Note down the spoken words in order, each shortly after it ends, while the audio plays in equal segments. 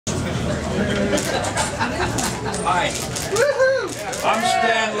Hi. I'm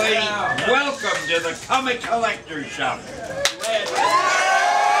Stan Lee. Welcome to the Comic Collector Shop.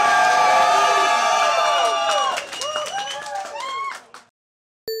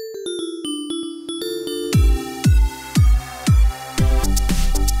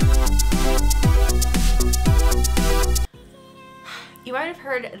 You might have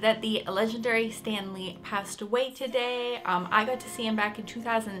heard that the legendary Stan Lee passed away today. I got to see him back in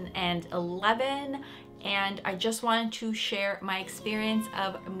 2011, and I just wanted to share my experience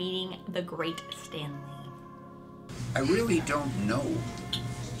of meeting the great Stan Lee. I really don't know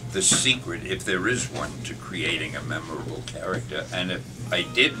the secret, if there is one, to creating a memorable character. And if I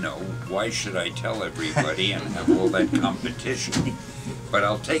did know, why should I tell everybody and have all that competition? But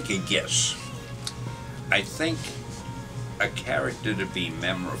I'll take a guess. I think a character to be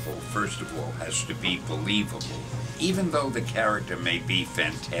memorable, first of all, has to be believable. Even though the character may be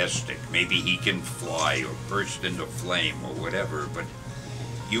fantastic, maybe he can fly or burst into flame or whatever, but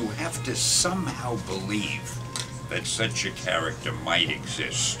you have to somehow believe that such a character might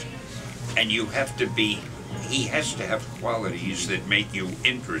exist. And you have to be, he has to have qualities that make you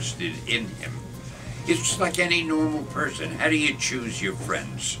interested in him. It's just like any normal person. How do you choose your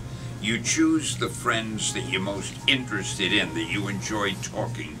friends? You choose the friends that you're most interested in, that you enjoy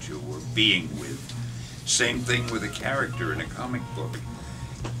talking to or being with. Same thing with a character in a comic book.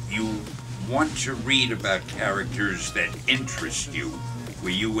 You want to read about characters that interest you,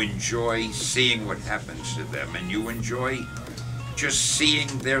 where you enjoy seeing what happens to them, and you enjoy just seeing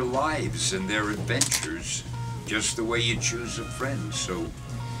their lives and their adventures, just the way you choose a friend. So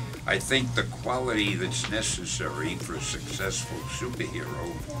I think the quality that's necessary for a successful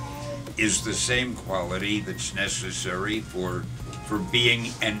superhero is the same quality that's necessary for being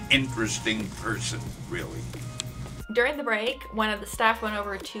an interesting person, really. During the break, one of the staff went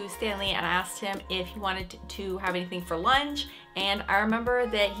over to Stan Lee and asked him if he wanted to have anything for lunch, and I remember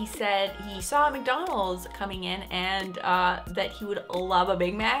that he said he saw McDonald's coming in and that he would love a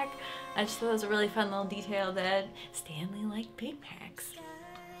Big Mac. I just thought it was a really fun little detail that Stan Lee liked Big Macs.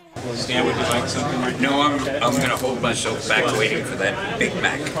 Stan, would you like something right now? No, I'm going to hold myself back waiting for that Big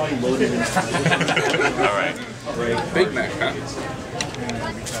Mac. All right. Big Mac, huh?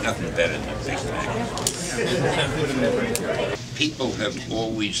 Nothing better than Big Mac. People have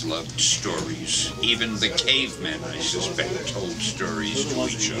always loved stories. Even the cavemen, I suspect, told stories to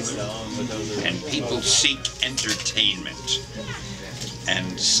each other. And people seek entertainment.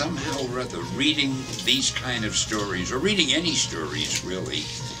 And somehow or other, reading these kind of stories, or reading any stories really,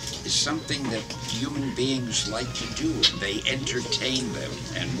 is something that human beings like to do, and they entertain them.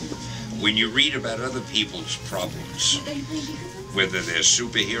 And when you read about other people's problems, whether they're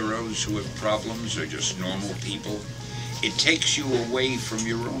superheroes who have problems or just normal people, it takes you away from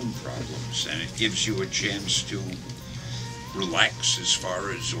your own problems, and it gives you a chance to relax as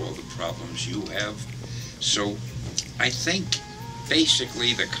far as all the problems you have. So I think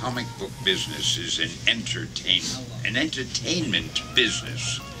basically the comic book business is an entertainment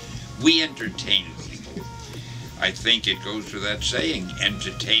business. We entertain people. I think it goes without saying,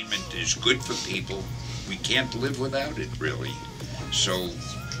 entertainment is good for people. We can't live without it, really. So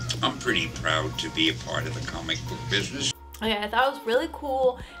I'm pretty proud to be a part of the comic book business. Okay, I thought it was really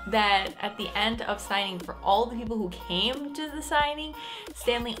cool that at the end of signing, for all the people who came to the signing,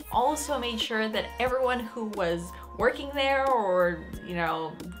 Stan Lee also made sure that everyone who was working there or, you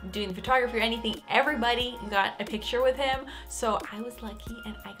know, doing photography or anything, everybody got a picture with him. So I was lucky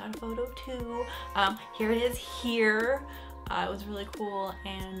and I got a photo too. Here it is here. It was really cool,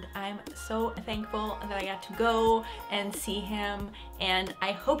 and I'm so thankful that I got to go and see him, and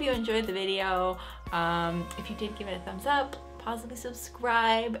I hope you enjoyed the video. If you did, give it a thumbs up, possibly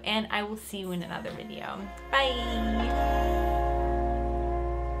subscribe, and I will see you in another video. Bye!